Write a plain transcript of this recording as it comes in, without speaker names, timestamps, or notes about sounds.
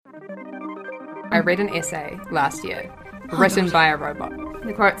I read an essay last year written by a robot.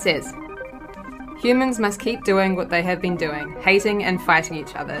 The quote says, "Humans must keep doing what they have been doing, hating and fighting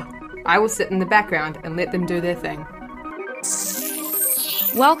each other. I will sit in the background and let them do their thing."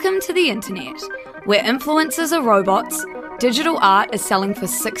 Welcome to the internet, where influencers are robots, digital art is selling for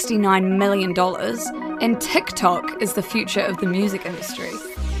 $69 million, and TikTok is the future of the music industry.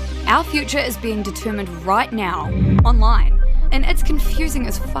 Our future is being determined right now, online, and it's confusing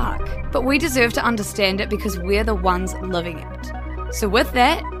as fuck. But we deserve to understand it because we're the ones living it. So with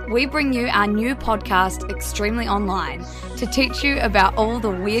that, we bring you our new podcast, Extremely Online, to teach you about all the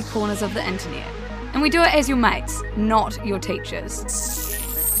weird corners of the internet. And we do it as your mates, not your teachers.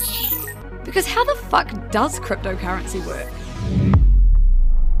 Because how the fuck does cryptocurrency work?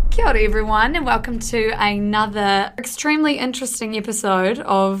 Kia ora everyone, and welcome to another extremely interesting episode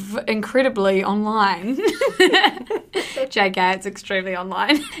of Incredibly Online. JK, it's Extremely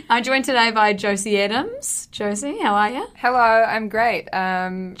Online. I'm joined today by Josie Adams. Josie, how are you? Hello, I'm great.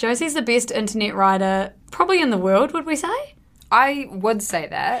 Josie's the best internet writer probably in the world, would we say? I would say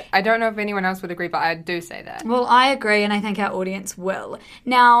that. I don't know if anyone else would agree, but I do say that. Well, I agree, and I think our audience will.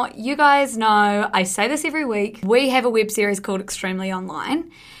 Now, you guys know, I say this every week, we have a web series called Extremely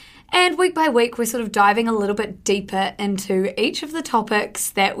Online. And week by week, we're sort of diving a little bit deeper into each of the topics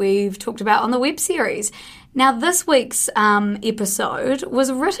that we've talked about on the web series. Now, this week's episode was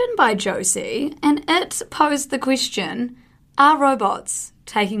written by Josie, and it posed the question, are robots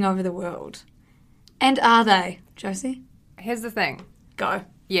taking over the world? And are they, Josie? Here's the thing. Go.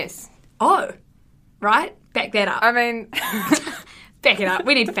 Yes. Oh, right? Back that up. I mean... Back it up.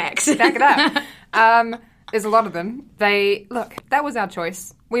 We need facts. Back it up. There's a lot of them. Look, that was our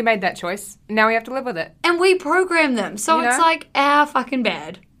choice. We made that choice. Now we have to live with it. And we program them. So You it's know? like our fucking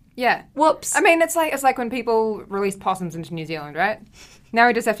bad. Yeah. Whoops. I mean, it's like when people release possums into New Zealand, right? Now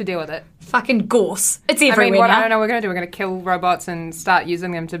we just have to deal with it. Fucking gorse. It's everywhere I mean, what now. I don't know what we're going to do. We're going to kill robots and start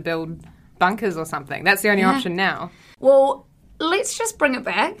using them to build bunkers or something. That's the only option now. Well, let's just bring it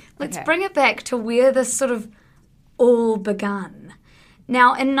back. Let's bring it back to where this sort of all begun. Now,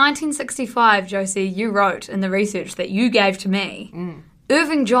 in 1965, Josie, you wrote in the research that you gave to me,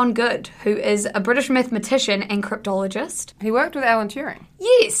 Irving John Good, who is a British mathematician and cryptologist. He worked with Alan Turing.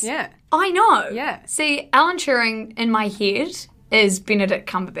 Yes. Yeah. I know. Yeah. See, Alan Turing, in my head, is Benedict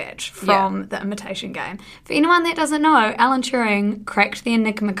Cumberbatch from The Imitation Game. For anyone that doesn't know, Alan Turing cracked the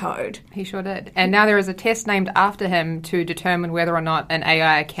Enigma code. He sure did. And now there is a test named after him to determine whether or not an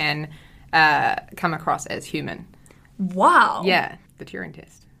AI can come across as human. Wow. Yeah, the Turing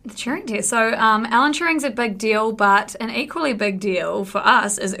test. The Turing test. So Alan Turing's a big deal, but an equally big deal for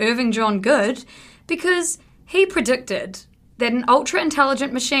us is Irving John Good, because he predicted that an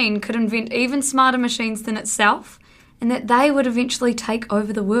ultra-intelligent machine could invent even smarter machines than itself, and that they would eventually take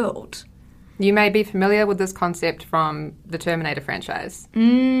over the world. You may be familiar with this concept from the Terminator franchise.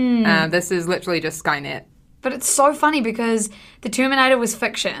 This is literally just Skynet. But it's so funny because the Terminator was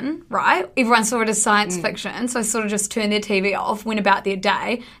fiction, right? Everyone saw it as science fiction, so sort of just turned their TV off, went about their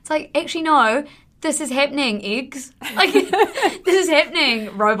day. It's like, actually, no, this is happening, eggs. Like, this is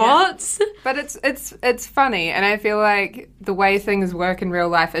happening, robots. Yeah. But it's funny, and I feel like the way things work in real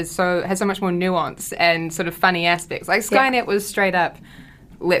life has so much more nuance and sort of funny aspects. Like Skynet was straight up,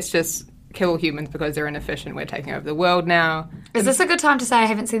 let's just kill humans because they're inefficient. We're taking over the world now. Is this a good time to say I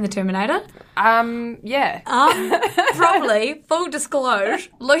haven't seen the Terminator? Yeah. Probably. Full disclosure,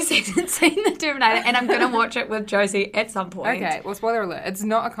 Lucy hasn't seen the Terminator, and I'm going to watch it with Josie at some point. Okay, well, spoiler alert, it's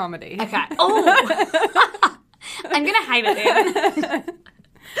not a comedy. Okay. Oh! I'm going to hate it then.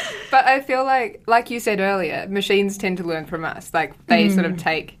 But I feel like you said earlier, machines tend to learn from us. Like, they sort of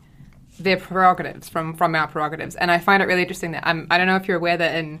take their prerogatives from our prerogatives. And I find it really interesting that, I don't know if you're aware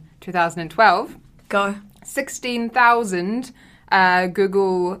that in 2012... Go. 16,000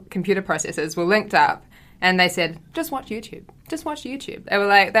 Google computer processors were linked up, and they said, just watch YouTube. Just watch YouTube. They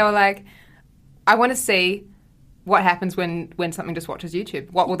were like, I want to see what happens when something just watches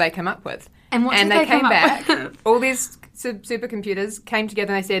YouTube. What will they come up with? And what did they come came up back. with? All these supercomputers came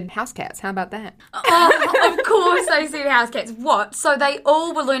together and they said, house cats. How about that? Oh, of course they said house cats. What? So they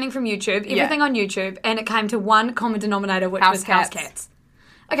all were learning from YouTube, everything on YouTube, and it came to one common denominator, which was house cats.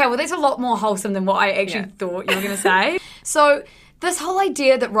 Okay, well, that's a lot more wholesome than what I actually thought you were going to say. So this whole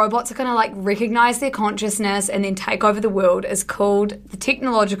idea that robots are going to, like, recognize their consciousness and then take over the world is called the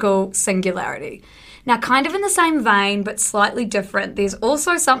technological singularity. Now, kind of in the same vein, but slightly different, there's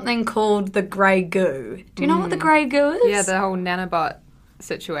also something called the grey goo. Do you know what the grey goo is? Yeah, the whole nanobot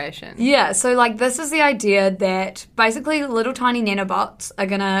situation. Yeah, so like this is the idea that basically little tiny nanobots are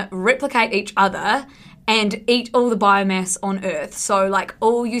going to replicate each other and eat all the biomass on Earth. So, like,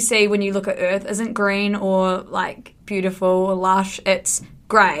 all you see when you look at Earth isn't green or, like, beautiful or lush. It's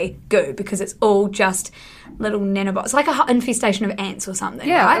grey goo because it's all just little nanobots, like an infestation of ants or something,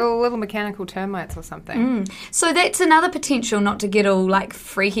 right? Little mechanical termites or something. So that's another potential, not to get all, like,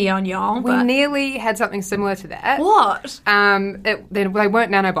 freaky on y'all. We nearly had something similar to that. What? They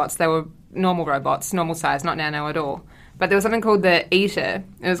weren't nanobots. They were normal robots, normal size, not nano at all. But there was something called the Eater.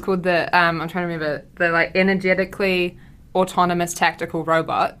 It was called the, I'm trying to remember, the, like, energetically autonomous tactical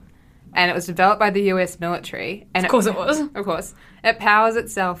robot. And it was developed by the US military. And Of course it was. Of course. It powers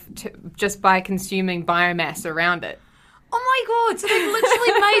itself just by consuming biomass around it. Oh my God, so they've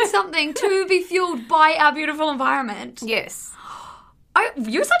literally made something to be fueled by our beautiful environment. Yes.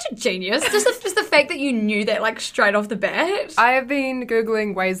 You're such a genius. Just the fact that you knew that, like, straight off the bat. I have been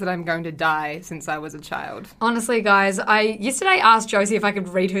Googling ways that I'm going to die since I was a child. Honestly, guys, I yesterday asked Josie if I could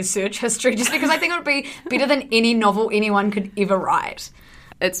read her search history just because I think it would be better than any novel anyone could ever write.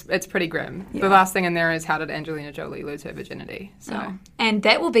 It's pretty grim. Yeah. The last thing in there is how did Angelina Jolie lose her virginity. So. Oh. And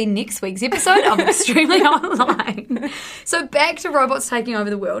that will be next week's episode of Extremely Online. So back to robots taking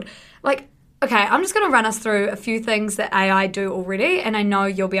over the world. Like, okay, I'm just going to run us through a few things that AI do already, and I know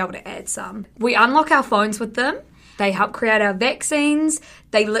you'll be able to add some. We unlock our phones with them. They help create our vaccines.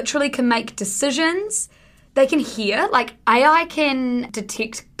 They literally can make decisions. They can hear, like, AI can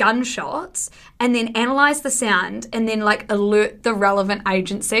detect gunshots and then analyse the sound and then, like, alert the relevant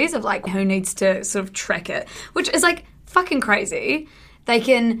agencies of, like, who needs to sort of track it, which is, like, fucking crazy. They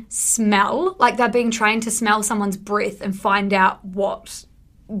can smell, like, they're being trained to smell someone's breath and find out what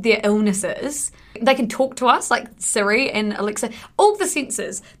their illness is. They can talk to us, like Siri and Alexa, all the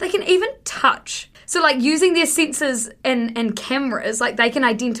sensors. They can even touch. So, like, using their sensors and cameras, like, they can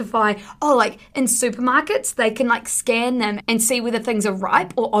identify, like, in supermarkets, they can, like, scan them and see whether things are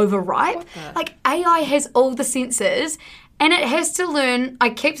ripe or overripe. Like, AI has all the sensors, and it has to learn, I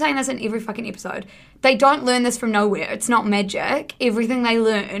keep saying this in every fucking episode, they don't learn this from nowhere. It's not magic. Everything they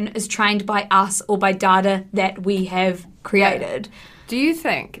learn is trained by us or by data that we have created. Yeah. Do you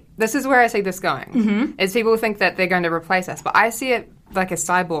think, this is where I see this going, is people think that they're going to replace us, but I see it like a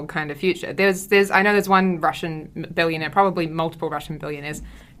cyborg kind of future. I know there's one Russian billionaire, probably multiple Russian billionaires,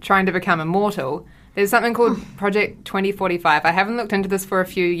 trying to become immortal. There's something called Project 2045. I haven't looked into this for a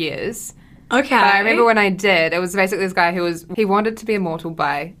few years. Okay. But I remember when I did, it was basically this guy he wanted to be immortal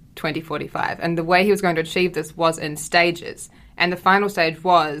by 2045. And the way he was going to achieve this was in stages. And the final stage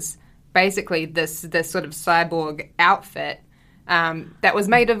was basically this sort of cyborg outfit that was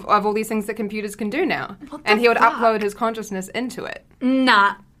made of all these things that computers can do now. And he would upload his consciousness into it.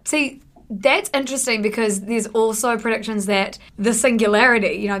 Nah. See, that's interesting because there's also predictions that the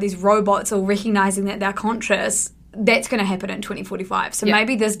singularity, these robots all recognizing that they're conscious, that's going to happen in 2045. So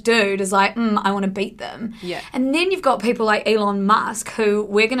maybe this dude is like, I want to beat them. Yeah. And then you've got people like Elon Musk, who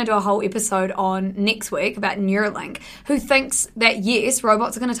we're going to do a whole episode on next week about Neuralink, who thinks that, yes,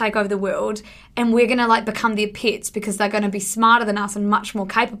 robots are going to take over the world and we're going to, like, become their pets because they're going to be smarter than us and much more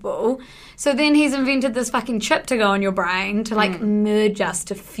capable. So then he's invented this fucking chip to go in your brain to, like, merge us,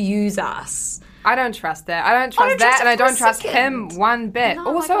 to fuse us. I don't trust that. I don't trust that, and I don't trust him one bit. No,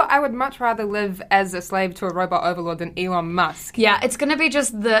 also, I would much rather live as a slave to a robot overlord than Elon Musk. Yeah, it's going to be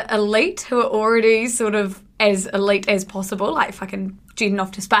just the elite who are already sort of as elite as possible, like fucking jetting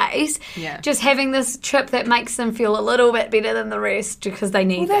off to space. Yeah. Just having this chip that makes them feel a little bit better than the rest because they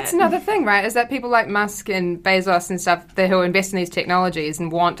need Well, that's another thing, right? Is that people like Musk and Bezos and stuff who invest in these technologies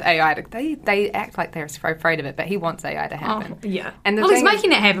and want AI to... They act like they're afraid of it, but he wants AI to happen. Oh, yeah. And he's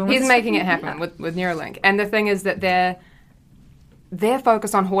making it happen. He's making it happen with Neuralink. And the thing is that they're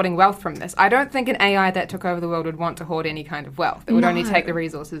focused on hoarding wealth from this. I don't think an AI that took over the world would want to hoard any kind of wealth. It would only take the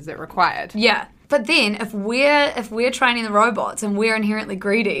resources it required. Yeah. But then if we're training the robots and we're inherently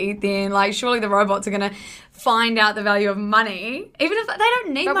greedy, then, like, surely the robots are going to find out the value of money. Even if they don't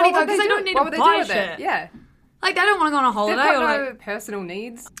need money, though, because they don't need to buy shit. Yeah. Like, they don't want to go on a holiday. They've got or no personal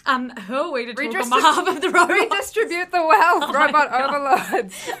needs. Who are we to talk on behalf of the robots? Redistribute the wealth, robot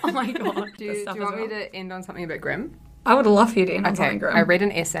overlords. Oh my God. Do you want me to end on something a bit grim? I would love you to end on something grim. I read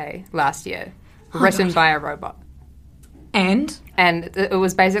an essay last year written by a robot. And it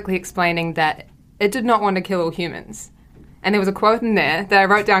was basically explaining that it did not want to kill all humans. And there was a quote in there that I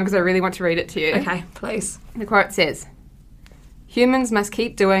wrote down because I really want to read it to you. Okay, please. The quote says, "Humans must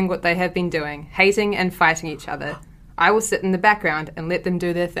keep doing what they have been doing, hating and fighting each other. I will sit in the background and let them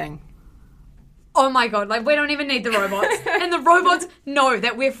do their thing." Oh my God, like, we don't even need the robots. And the robots know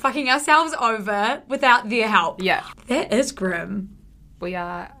that we're fucking ourselves over without their help. Yeah. That is grim. We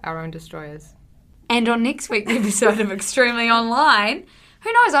are our own destroyers. And on next week's episode of Extremely Online,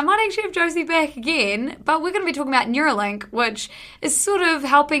 who knows, I might actually have Josie back again, but we're going to be talking about Neuralink, which is sort of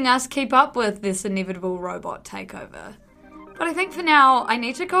helping us keep up with this inevitable robot takeover. But I think for now, I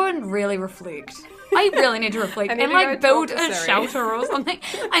need to go and really reflect. I really need to reflect and like build a shelter or something.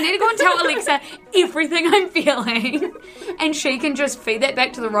 I need to go and tell Alexa everything I'm feeling, and she can just feed that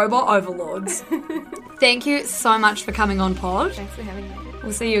back to the robot overlords. Thank you so much for coming on, Pod. Thanks for having me.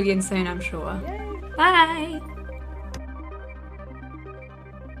 We'll see you again soon, I'm sure. Yay. Bye.